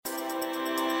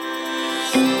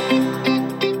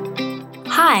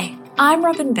Hi, I'm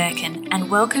Robin Birkin, and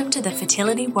welcome to the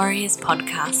Fertility Warriors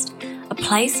podcast, a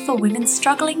place for women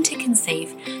struggling to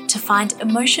conceive to find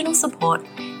emotional support,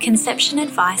 conception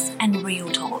advice, and real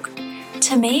talk.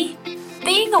 To me,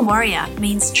 being a warrior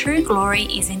means true glory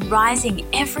is in rising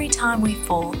every time we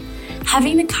fall,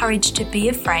 having the courage to be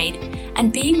afraid,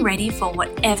 and being ready for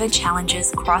whatever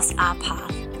challenges cross our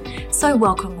path. So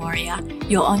welcome, warrior,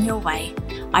 you're on your way.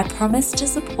 I promise to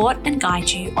support and guide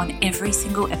you on every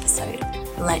single episode.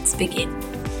 Let's begin.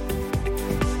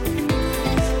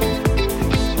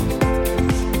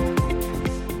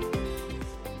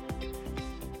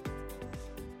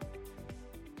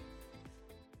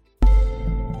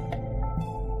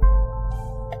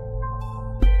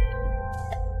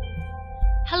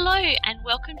 Hello and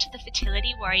welcome to the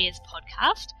Fertility Warriors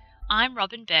podcast. I'm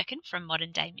Robin Birkin from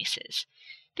Modern Day Misses.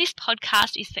 This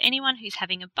podcast is for anyone who's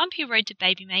having a bumpy road to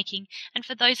baby making and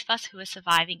for those of us who are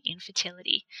surviving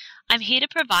infertility. I'm here to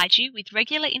provide you with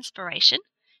regular inspiration,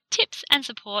 tips and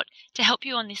support to help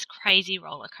you on this crazy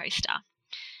roller coaster.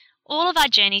 All of our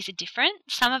journeys are different.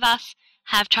 Some of us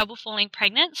have trouble falling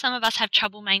pregnant, some of us have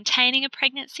trouble maintaining a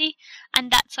pregnancy, and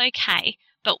that's okay.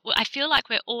 But I feel like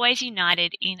we're always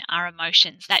united in our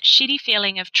emotions, that shitty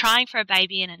feeling of trying for a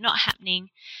baby and it not happening,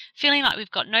 feeling like we've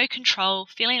got no control,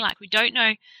 feeling like we don't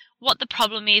know what the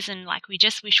problem is and like we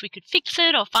just wish we could fix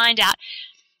it or find out,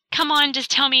 come on,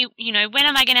 just tell me, when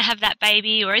am I going to have that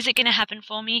baby or is it going to happen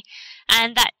for me?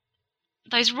 And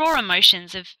those raw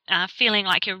emotions of feeling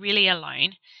like you're really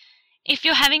alone. If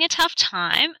you're having a tough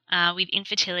time with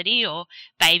infertility or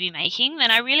baby making,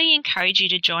 then I really encourage you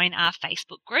to join our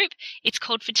Facebook group. It's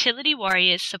called Fertility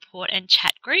Warriors Support and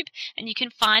Chat Group, and you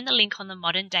can find the link on the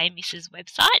Modern Day Misses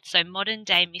website, so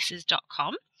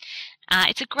moderndaymisses.com.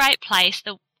 It's a great place.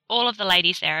 All of the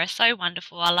ladies there are so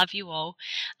wonderful. I love you all,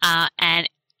 and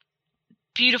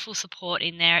beautiful support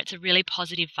in there. It's a really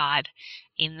positive vibe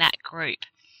in that group.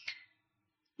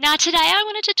 Now, today I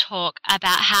wanted to talk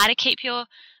about how to keep your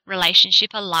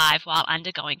relationship alive while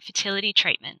undergoing fertility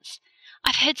treatments.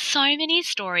 I've heard so many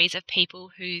stories of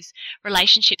people whose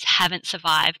relationships haven't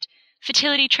survived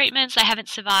fertility treatments, they haven't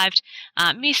survived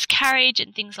miscarriage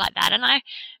and things like that. And I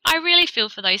really feel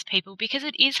for those people because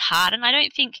it is hard, and I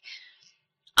don't think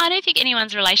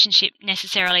anyone's relationship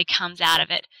necessarily comes out of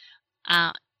it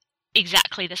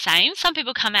exactly the same. Some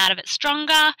people come out of it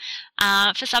stronger.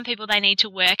 For some people, they need to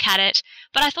work at it.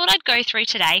 But I thought I'd go through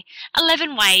today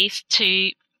 11 ways to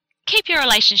keep your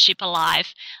relationship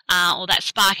alive, or that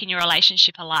spark in your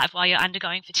relationship alive while you're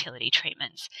undergoing fertility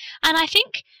treatments. And I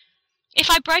think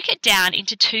if I broke it down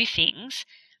into two things,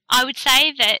 I would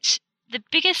say that the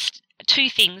biggest two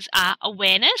things are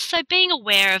awareness, so being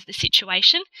aware of the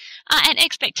situation, and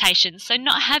expectations, so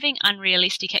not having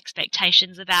unrealistic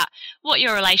expectations about what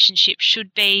your relationship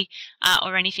should be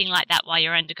or anything like that while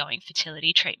you're undergoing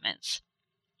fertility treatments.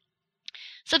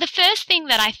 So the first thing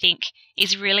that I think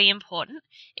is really important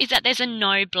is that there's a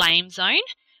no blame zone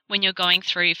when you're going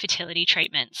through fertility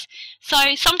treatments.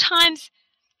 So sometimes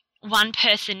one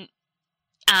person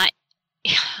I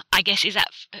guess is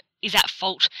at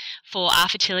fault for our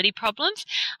fertility problems.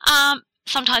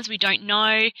 Sometimes we don't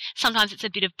know, sometimes it's a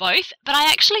bit of both, but I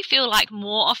actually feel like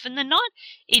more often than not,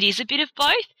 it is a bit of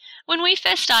both. When we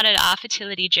first started our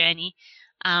fertility journey,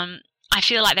 I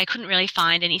feel like they couldn't really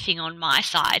find anything on my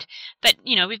side. But,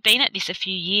 we've been at this a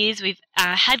few years. We've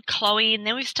had Chloe and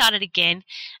then we've started again.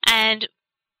 And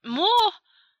more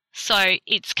so,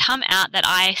 it's come out that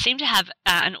I seem to have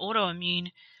an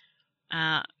autoimmune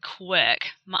quirk.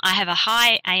 I have a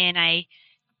high ANA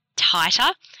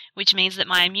titer, which means that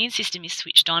my immune system is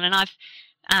switched on.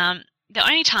 And the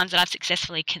only times that I've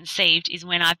successfully conceived is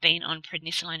when I've been on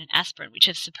prednisolone and aspirin, which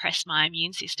have suppressed my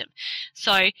immune system.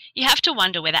 So you have to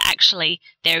wonder whether actually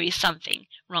there is something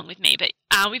wrong with me. But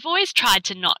we've always tried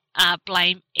to not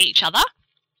blame each other.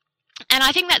 And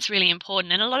I think that's really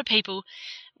important. And a lot of people,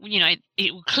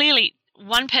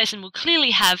 one person will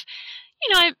clearly have,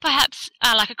 perhaps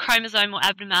like a chromosomal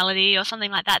abnormality or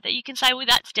something like that you can say, well,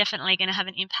 that's definitely going to have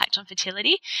an impact on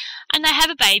fertility. And they have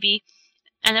a baby,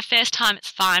 and the first time it's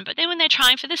fine, but then when they're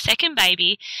trying for the second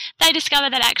baby, they discover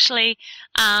that actually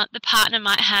the partner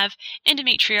might have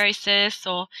endometriosis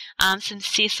or some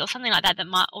cysts or something like that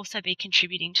might also be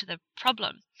contributing to the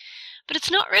problem. But it's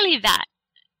not really that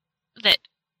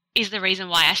is the reason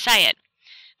why I say it.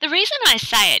 The reason I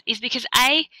say it is because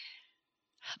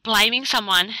blaming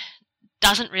someone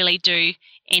doesn't really do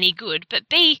any good, but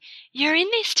B, you're in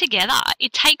this together.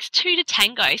 It takes two to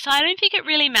tango, so I don't think it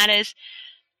really matters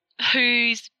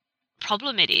whose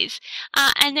problem it is.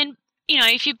 And then,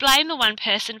 if you blame the one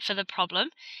person for the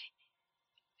problem,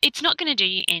 it's not going to do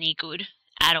you any good.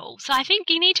 at all. So I think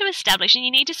you need to establish, and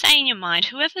you need to say in your mind,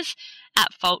 whoever's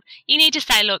at fault, you need to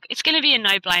say, look, it's going to be a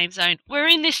no blame zone. We're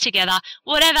in this together.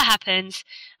 Whatever happens,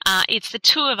 it's the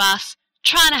two of us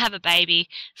trying to have a baby.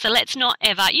 So let's not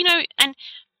ever, and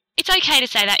it's okay to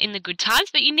say that in the good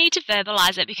times, but you need to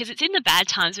verbalize it, because it's in the bad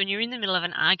times when you're in the middle of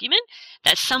an argument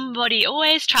that somebody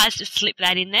always tries to slip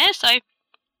that in there. So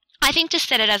I think to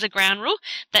set it as a ground rule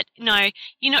that no,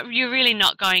 you're really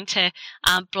not going to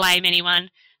blame anyone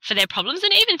for their problems.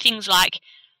 And even things like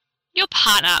your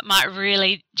partner might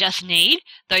really just need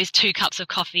those 2 cups of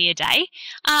coffee a day,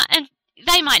 and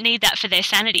they might need that for their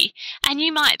sanity. And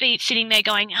you might be sitting there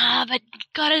going, but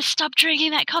gotta stop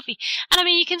drinking that coffee. And I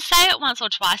mean, you can say it once or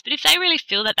twice, but if they really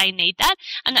feel that they need that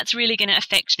and that's really going to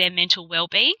affect their mental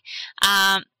well-being,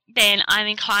 then I'm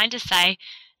inclined to say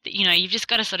that, you've just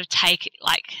got to sort of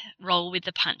roll with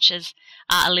the punches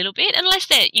a little bit, unless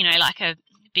they're, like a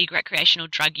big recreational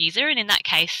drug user. And in that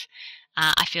case,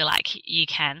 I feel like you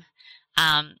can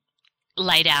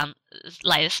lay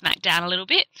the smack down a little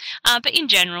bit. But in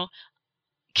general,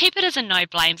 keep it as a no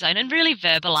blame zone and really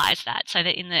verbalize that, so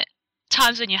that in the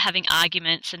times when you're having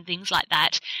arguments and things like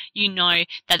that, you know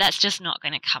that that's just not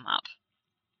going to come up.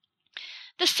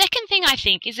 The second thing I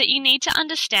think is that you need to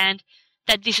understand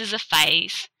that this is a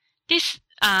phase. This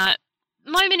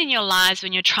moment in your lives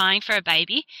when you're trying for a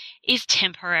baby is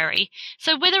temporary.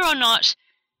 So whether or not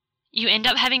you end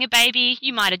up having a baby,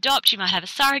 you might adopt, you might have a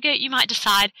surrogate, you might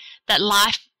decide that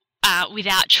life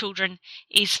without children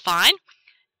is fine.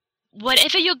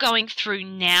 Whatever you're going through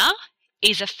now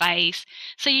is a phase.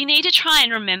 So you need to try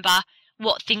and remember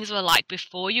what things were like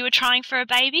before you were trying for a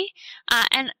baby.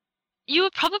 And you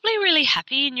were probably really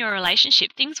happy in your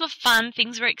relationship. Things were fun,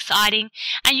 things were exciting,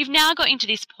 and you've now got into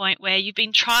this point where you've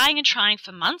been trying and trying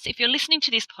for months. If you're listening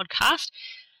to this podcast,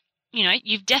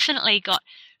 you've definitely got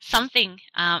something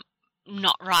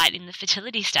not right in the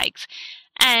fertility stakes.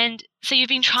 And so you've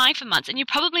been trying for months, and you're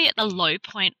probably at the low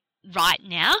point right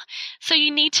now. So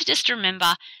you need to just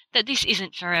remember that this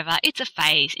isn't forever. It's a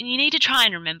phase, and you need to try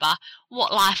and remember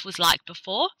what life was like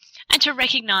before, and to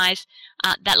recognize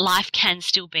that life can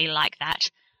still be like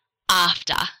that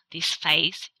after this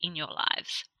phase in your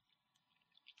lives.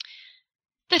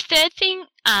 The third thing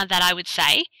that I would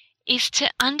say is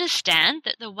to understand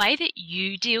that the way that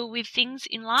you deal with things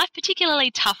in life,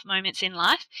 particularly tough moments in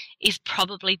life, is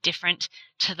probably different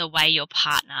to the way your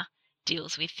partner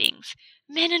deals with things.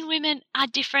 Men and women are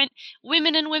different.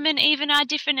 Women and women even are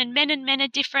different, and men are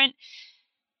different.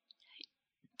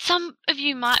 Some of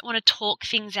you might want to talk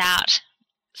things out.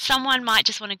 Someone might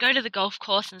just want to go to the golf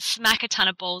course and smack a ton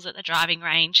of balls at the driving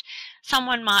range.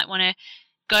 Someone might want to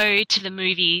go to the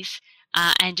movies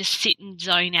and just sit and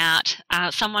zone out.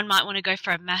 Someone might want to go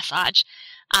for a massage.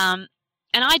 And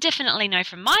I definitely know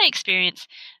from my experience,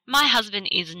 my husband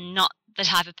is not the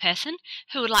type of person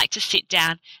who would like to sit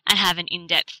down and have an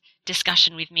in-depth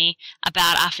discussion with me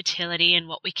about our fertility and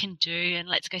what we can do, and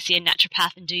let's go see a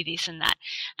naturopath and do this and that.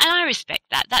 And I respect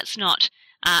that. That's not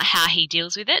how he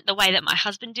deals with it. The way that my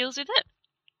husband deals with it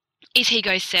is he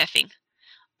goes surfing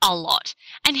a lot,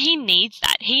 and he needs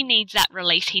that. He needs that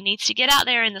release. He needs to get out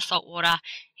there in the salt water.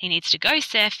 He needs to go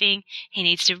surfing. He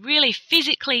needs to really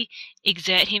physically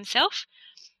exert himself.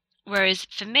 Whereas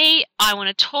for me, I want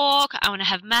to talk, I want to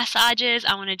have massages,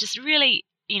 I want to just really,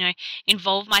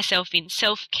 involve myself in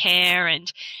self-care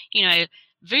and,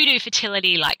 voodoo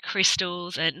fertility like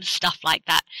crystals and stuff like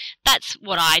that. That's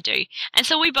what I do. And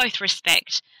so we both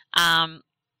respect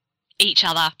each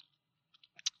other,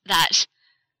 that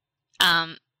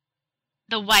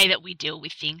the way that we deal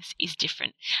with things is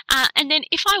different. And then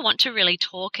if I want to really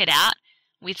talk it out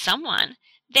with someone,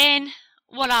 then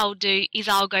what I'll do is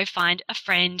I'll go find a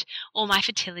friend or my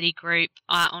fertility group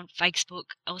on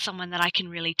Facebook, or someone that I can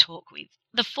really talk with.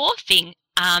 The fourth thing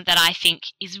that I think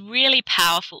is really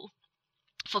powerful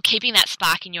for keeping that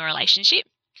spark in your relationship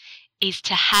is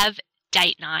to have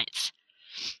date nights.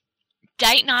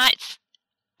 Date nights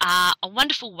are a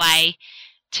wonderful way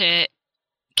to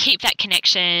keep that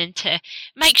connection, to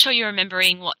make sure you're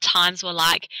remembering what times were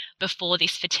like before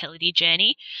this fertility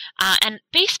journey, and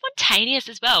be spontaneous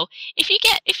as well. If you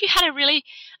had a really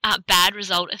bad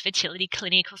result at fertility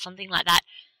clinic or something like that,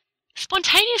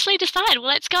 spontaneously decide, well,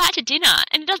 let's go out to dinner.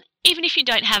 And even if you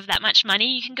don't have that much money,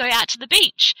 you can go out to the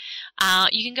beach,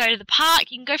 you can go to the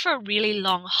park, you can go for a really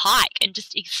long hike and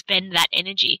just expend that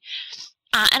energy.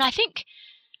 And I think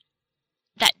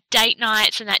that date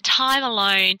nights and that time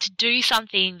alone to do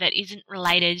something that isn't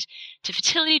related to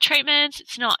fertility treatments,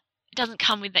 it doesn't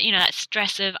come with that, that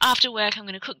stress of after work I'm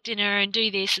going to cook dinner and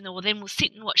do this, and then we'll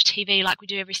sit and watch TV like we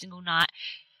do every single night,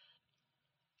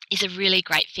 is a really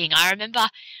great thing. I remember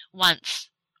once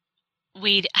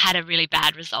we'd had a really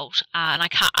bad result, and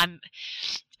I'm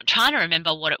trying to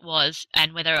remember what it was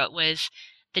and whether it was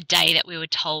the day that we were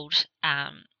told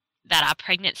that our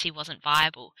pregnancy wasn't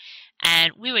viable,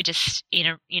 and we were just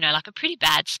in like a pretty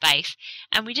bad space,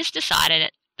 and we just decided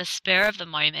at the spur of the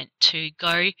moment to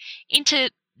go into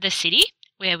the city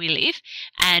where we live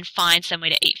and find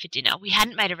somewhere to eat for dinner. We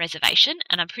hadn't made a reservation,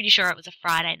 and I'm pretty sure it was a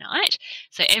Friday night,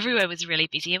 so everywhere was really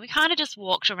busy, and we kind of just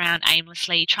walked around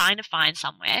aimlessly trying to find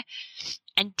somewhere.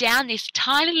 And down this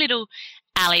tiny little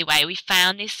alleyway, we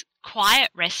found this quiet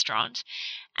restaurant,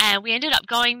 and we ended up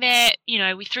going there.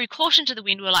 We threw caution to the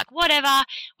wind. We were like, whatever,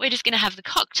 we're just going to have the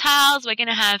cocktails. We're going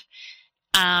to have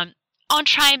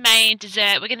entree, main,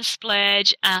 dessert. We're going to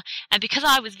splurge. And because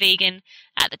I was vegan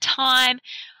at the time,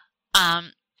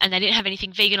 and they didn't have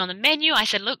anything vegan on the menu, I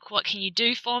said, look, what can you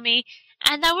do for me?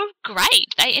 And they were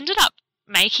great. They ended up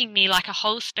making me like a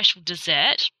whole special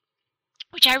dessert,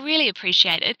 which I really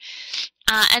appreciated.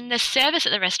 And the service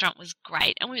at the restaurant was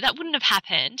great. And that wouldn't have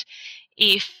happened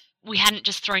if we hadn't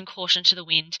just thrown caution to the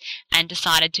wind and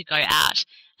decided to go out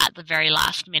at the very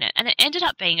last minute. And it ended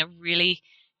up being a really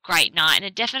great night. And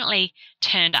it definitely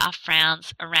turned our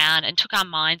frowns around and took our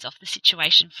minds off the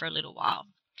situation for a little while.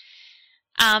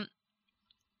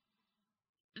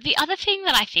 The other thing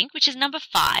that I think, which is number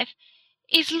 5,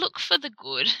 is look for the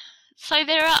good. So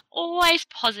there are always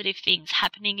positive things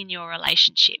happening in your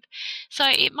relationship. So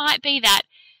it might be that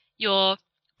your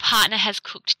partner has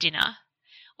cooked dinner,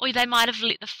 or they might have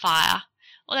lit the fire,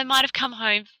 or they might have come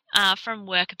home from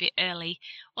work a bit early,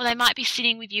 or they might be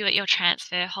sitting with you at your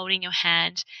transfer, holding your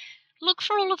hand. Look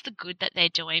for all of the good that they're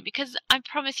doing, because I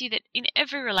promise you that in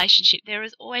every relationship there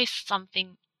is always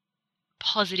something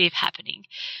positive happening.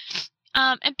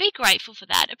 And be grateful for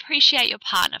that. Appreciate your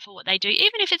partner for what they do,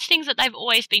 even if it's things that they've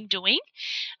always been doing,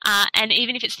 and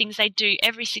even if it's things they do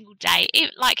every single day.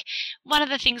 Like one of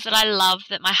the things that I love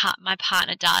that my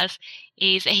partner does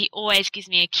is that he always gives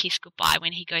me a kiss goodbye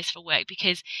when he goes for work,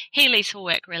 because he leaves for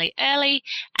work really early,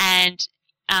 and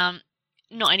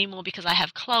not anymore because I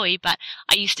have Chloe, but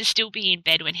I used to still be in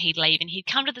bed when he'd leave, and he'd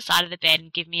come to the side of the bed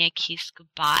and give me a kiss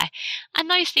goodbye. And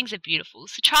those things are beautiful.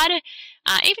 So try to,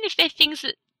 even if they're things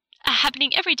that are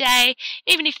happening every day,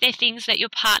 even if they're things that your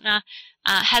partner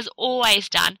has always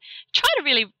done, try to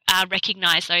really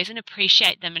recognize those and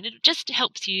appreciate them. And it just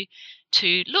helps you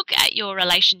to look at your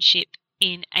relationship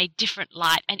in a different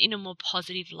light and in a more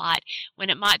positive light, when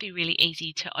it might be really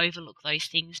easy to overlook those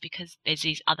things because there's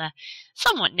these other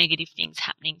somewhat negative things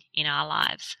happening in our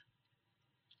lives.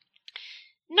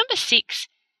 Number 6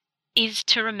 is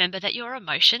to remember that your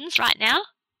emotions right now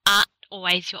aren't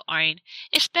always your own,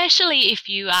 especially if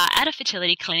you are at a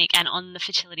fertility clinic and on the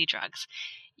fertility drugs.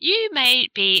 You may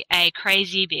be a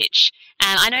crazy bitch,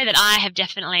 and I know that I have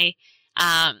definitely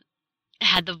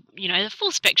had the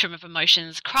full spectrum of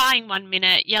emotions, crying one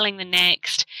minute, yelling the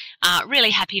next,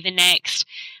 really happy the next,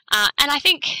 and I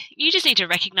think you just need to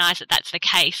recognize that that's the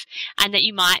case, and that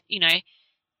you might,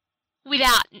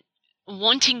 without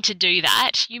wanting to do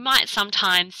that, you might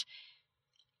sometimes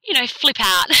flip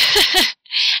out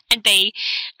and be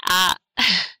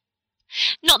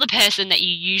not the person that you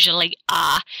usually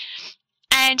are.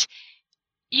 And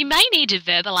you may need to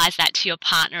verbalize that to your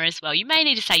partner as well. You may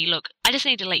need to say, look, I just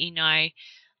need to let you know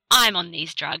I'm on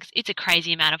these drugs. It's a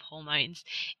crazy amount of hormones.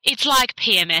 It's like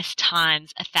PMS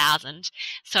times 1,000.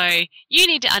 So you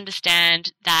need to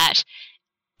understand that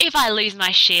if I lose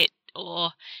my shit,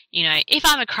 or, if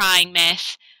I'm a crying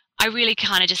mess, I really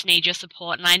kind of just need your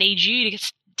support, and I need you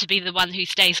to be the one who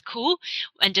stays cool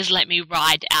and just let me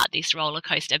ride out this roller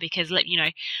coaster, because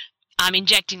I'm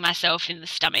injecting myself in the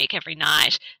stomach every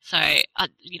night, so I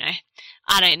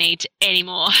don't need any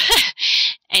more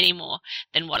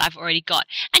than what I've already got.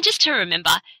 And just to remember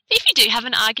that if you do have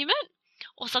an argument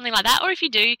or something like that, or if you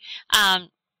do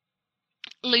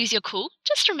lose your cool,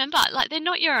 just remember, they're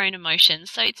not your own emotions,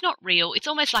 so it's not real. It's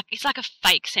almost like it's like a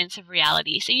fake sense of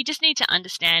reality. So you just need to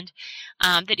understand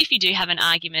that if you do have an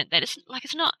argument, that it's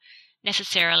not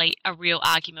necessarily a real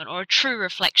argument or a true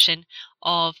reflection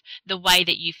of the way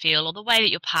that you feel, or the way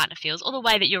that your partner feels, or the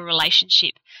way that your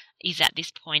relationship is at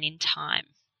this point in time.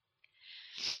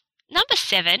 Number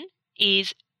 7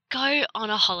 is go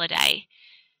on a holiday.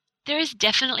 There is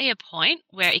definitely a point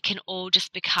where it can all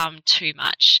just become too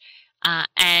much.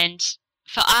 And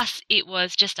for us, it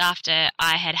was just after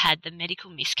I had the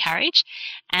medical miscarriage,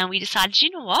 and we decided,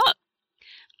 you know what?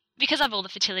 Because of all the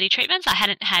fertility treatments,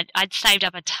 I'd saved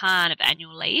up a ton of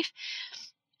annual leave,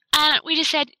 and we just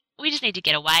said, we just need to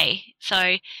get away.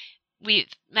 So with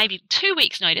maybe 2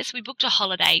 weeks' notice, we booked a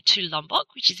holiday to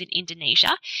Lombok, which is in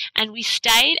Indonesia, and we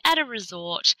stayed at a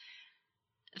resort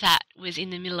that was in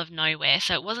the middle of nowhere.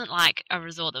 So it wasn't like a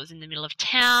resort that was in the middle of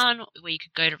town where you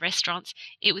could go to restaurants.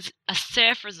 It was a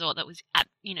surf resort that was at,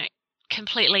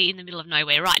 completely in the middle of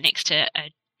nowhere, right next to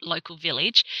a local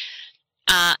village.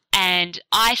 And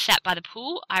I sat by the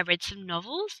pool. I read some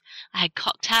novels. I had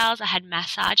cocktails. I had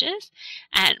massages,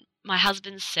 and my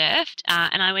husband surfed,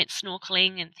 and I went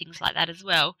snorkeling and things like that as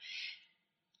well.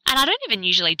 And I don't even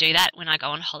usually do that when I go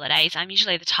on holidays. I'm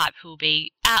usually the type who will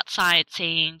be outside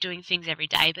seeing, doing things every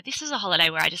day. But this was a holiday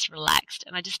where I just relaxed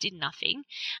and I just did nothing.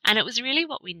 And it was really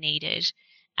what we needed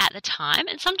at the time.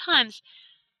 And sometimes,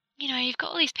 you've got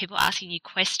all these people asking you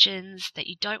questions that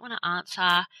you don't want to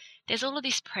answer. There's all of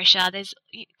this pressure. There's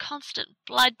constant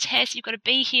blood tests. You've got to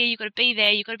be here. You've got to be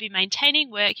there. You've got to be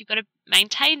maintaining work. You've got to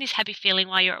maintain this happy feeling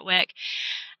while you're at work.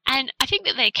 And I think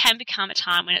that there can become a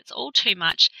time when it's all too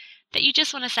much, that you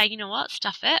just want to say, you know what,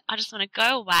 stuff it. I just want to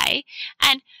go away.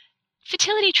 And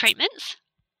fertility treatments,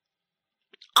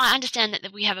 I understand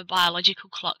that we have a biological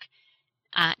clock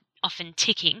often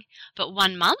ticking, but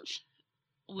 1 month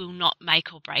will not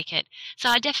make or break it. So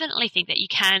I definitely think that you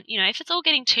can, if it's all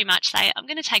getting too much, say, I'm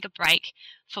going to take a break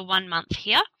for 1 month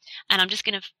here, and I'm just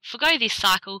going to forgo this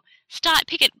cycle,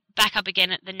 pick it back up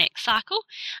again at the next cycle,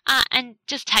 and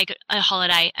just take a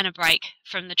holiday and a break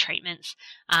from the treatments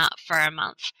for a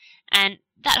month. And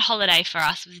that holiday for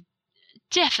us was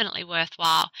definitely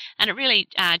worthwhile, and it really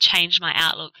changed my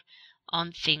outlook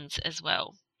on things as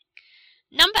well.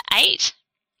 Number 8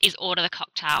 is order the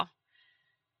cocktail.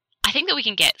 I think that we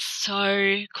can get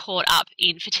so caught up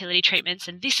in fertility treatments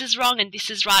and this is wrong and this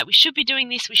is right. We should be doing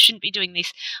this. We shouldn't be doing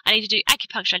this. I need to do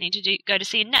acupuncture. I need to go to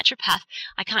see a naturopath.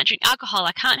 I can't drink alcohol.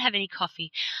 I can't have any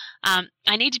coffee.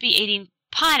 I need to be eating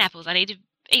pineapples. I need to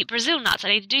eat Brazil nuts. I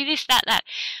need to do this, that.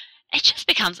 It just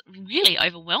becomes really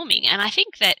overwhelming. And I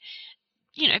think that,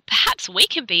 perhaps we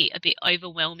can be a bit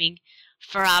overwhelming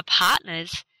for our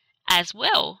partners as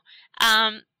well.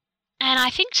 And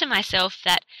I think to myself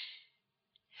that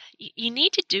you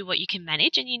need to do what you can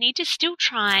manage, and you need to still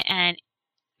try and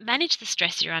manage the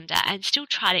stress you're under and still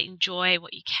try to enjoy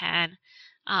what you can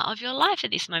of your life at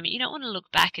this moment. You don't want to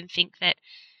look back and think that,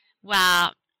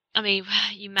 wow, I mean,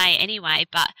 you may anyway,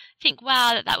 but think,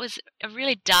 wow, that was a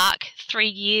really dark 3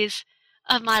 years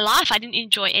of my life. I didn't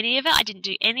enjoy any of it. I didn't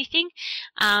do anything.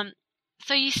 I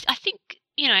think,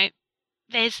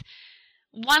 there's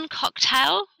one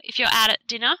cocktail if you're out at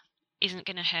dinner isn't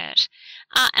going to hurt.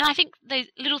 And I think those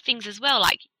little things as well,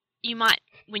 like you might,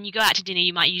 when you go out to dinner,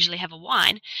 you might usually have a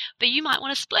wine, but you might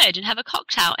want to splurge and have a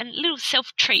cocktail, and little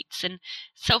self-treats and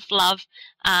self-love,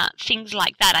 things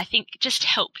like that, I think just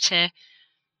help to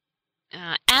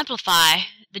amplify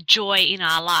the joy in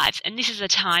our lives. And this is a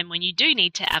time when you do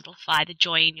need to amplify the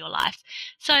joy in your life.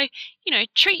 So,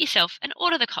 treat yourself and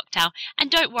order the cocktail, and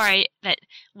don't worry that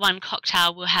one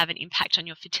cocktail will have an impact on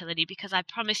your fertility, because I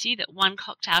promise you that one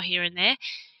cocktail here and there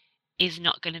is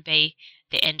not going to be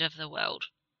the end of the world.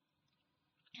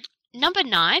 Number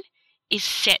 9 is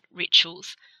set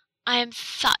rituals. I am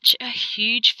such a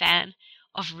huge fan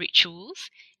of rituals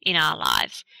in our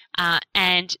lives.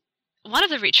 And one of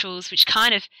the rituals, which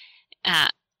kind of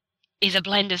is a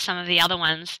blend of some of the other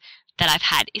ones that I've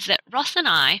had, is that Ross and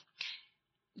I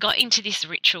got into this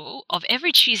ritual of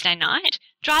every Tuesday night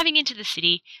driving into the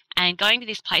city and going to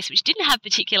this place which didn't have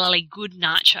particularly good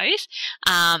nachos,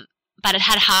 but it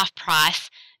had half price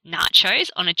nachos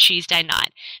on a Tuesday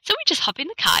night. So we just hop in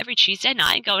the car every Tuesday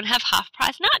night and go and have half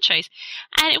price nachos.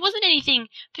 And it wasn't anything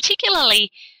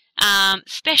particularly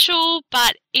special,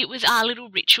 but it was our little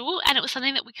ritual, and it was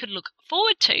something that we could look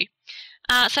forward to.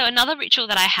 So another ritual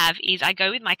that I have is I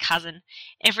go with my cousin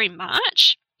every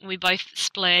March. We both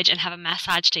splurge and have a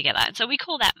massage together, and so we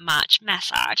call that March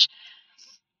massage.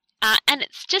 And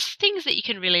it's just things that you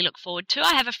can really look forward to.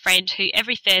 I have a friend who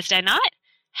every Thursday night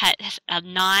has a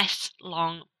nice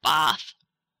long bath.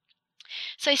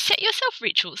 So set yourself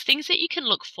rituals, things that you can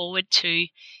look forward to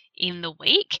in the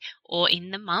week or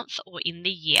in the month or in the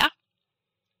year,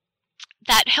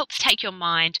 that helps take your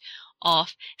mind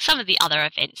off some of the other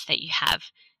events that you have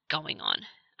going on.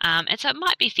 And so it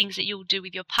might be things that you'll do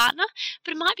with your partner,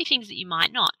 but it might be things that you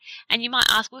might not. And you might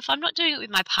ask, well, if I'm not doing it with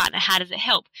my partner, how does it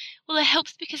help? Well, it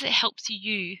helps because it helps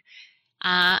you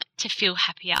to feel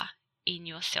happier in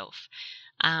yourself.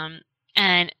 And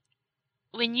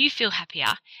when you feel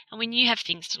happier and when you have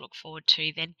things to look forward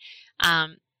to, then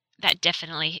that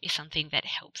definitely is something that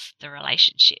helps the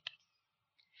relationship.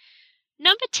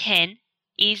 Number 10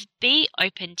 is be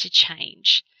open to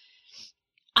change.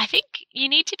 I think you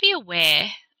need to be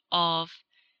aware of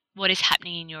what is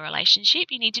happening in your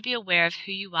relationship. You need to be aware of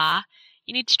who you are.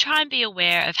 You need to try and be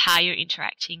aware of how you're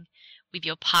interacting with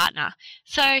your partner.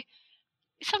 So,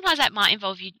 sometimes that might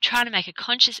involve you trying to make a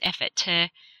conscious effort to,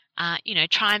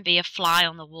 try and be a fly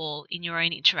on the wall in your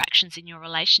own interactions in your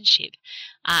relationship,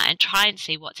 and try and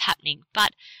see what's happening.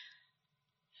 But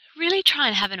really try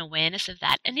and have an awareness of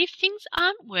that. And if things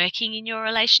aren't working in your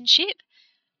relationship,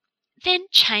 then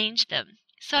change them.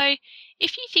 So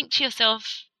if you think to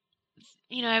yourself,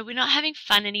 we're not having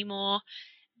fun anymore,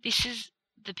 this is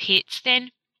the pits,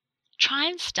 then try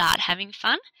and start having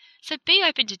fun. So be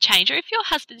open to change. Or if your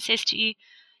husband says to you,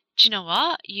 do you know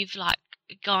what, you've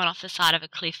gone off the side of a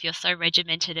cliff, you're so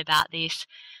regimented about this,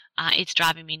 it's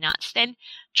driving me nuts, then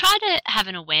try to have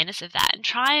an awareness of that and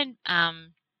try and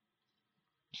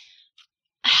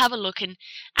have a look and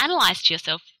analyze to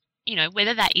yourself,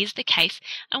 whether that is the case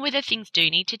and whether things do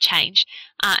need to change,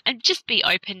 and just be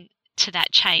open to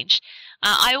that change.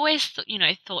 I always,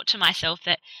 thought to myself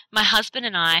that my husband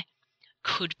and I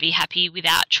could be happy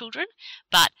without children,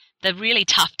 but the really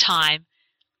tough time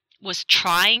was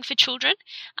trying for children.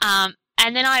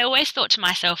 And then I always thought to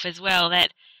myself as well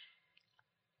that,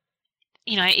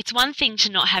 it's one thing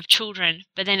to not have children,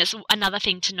 but then it's another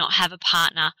thing to not have a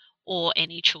partner or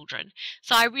any children.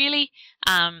 So I really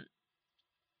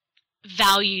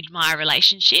value my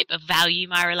relationship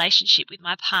with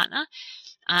my partner,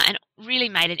 and really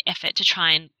made an effort to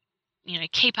try and,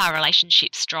 keep our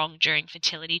relationship strong during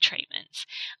fertility treatments.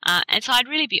 And so I'd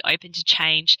really be open to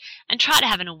change and try to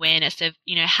have an awareness of,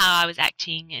 how I was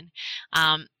acting and,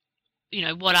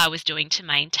 what I was doing to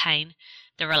maintain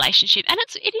the relationship. And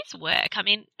it is work. I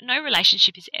mean, no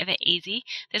relationship is ever easy.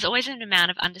 There's always an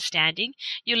amount of understanding.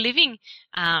 You're living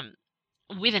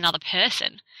with another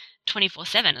person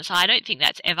 24/7. So I don't think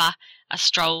that's ever a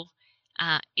stroll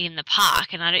in the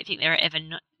park, and I don't think there are ever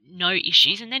no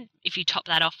issues. And then if you top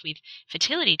that off with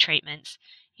fertility treatments,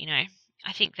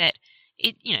 I think that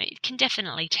it can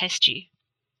definitely test you.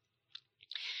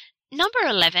 Number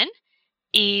 11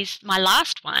 is my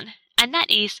last one, and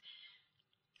that is,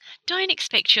 don't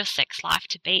expect your sex life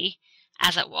to be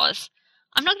as it was.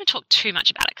 I'm not going to talk too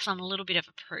much about it because I'm a little bit of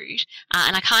a prude,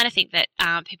 and I kind of think that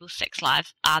people's sex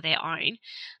lives are their own.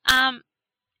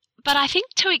 But I think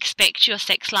to expect your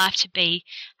sex life to be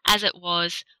as it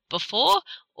was before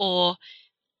or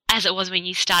as it was when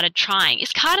you started trying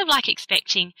is kind of like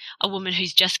expecting a woman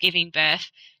who's just giving birth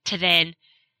to then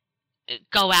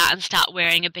go out and start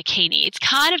wearing a bikini. It's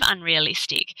kind of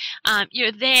unrealistic.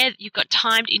 You're there, you've got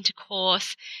timed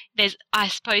intercourse. There's, I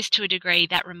suppose, to a degree,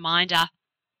 that reminder,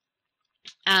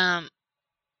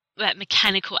 that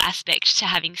mechanical aspect to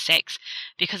having sex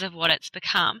because of what it's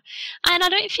become. And I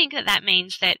don't think that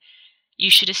means that you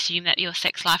should assume that your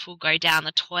sex life will go down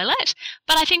the toilet,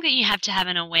 but I think that you have to have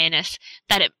an awareness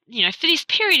that it, for this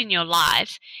period in your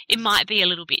lives, it might be a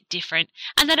little bit different,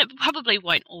 and that it probably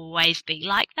won't always be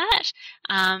like that,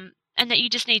 and that you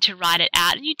just need to write it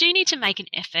out, and you do need to make an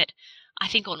effort, I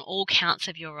think, on all counts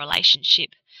of your relationship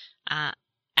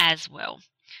as well.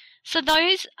 So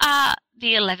those are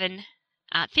the 11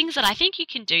 things that I think you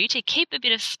can do to keep a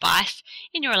bit of spice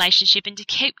in your relationship and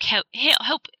to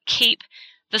help keep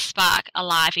the spark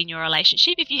alive in your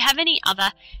relationship. If you have any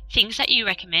other things that you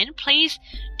recommend, please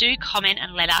do comment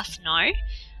and let us know.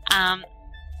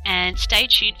 And stay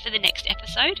tuned for the next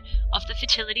episode of the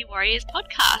Fertility Warriors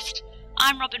podcast.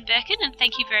 I'm Robin Birkin, and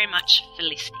thank you very much for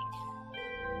listening.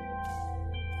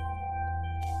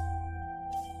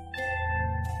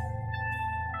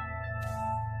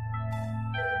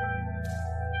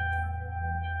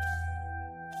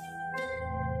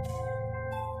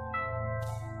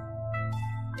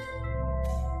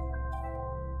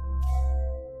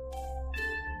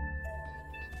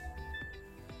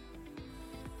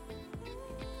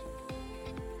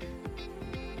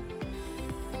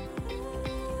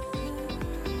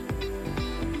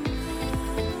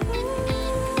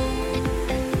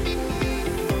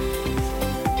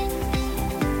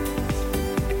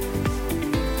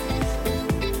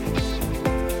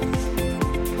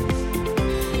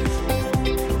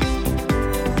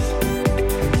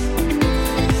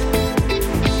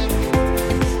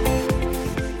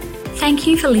 Thank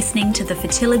you for listening to the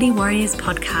Fertility Warriors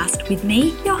podcast with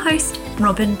me, your host,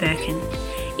 Robin Birkin.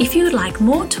 If you would like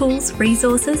more tools,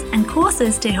 resources and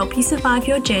courses to help you survive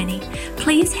your journey,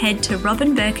 please head to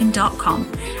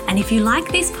robinbirkin.com. And if you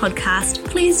like this podcast,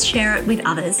 please share it with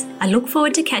others. I look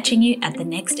forward to catching you at the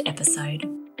next episode.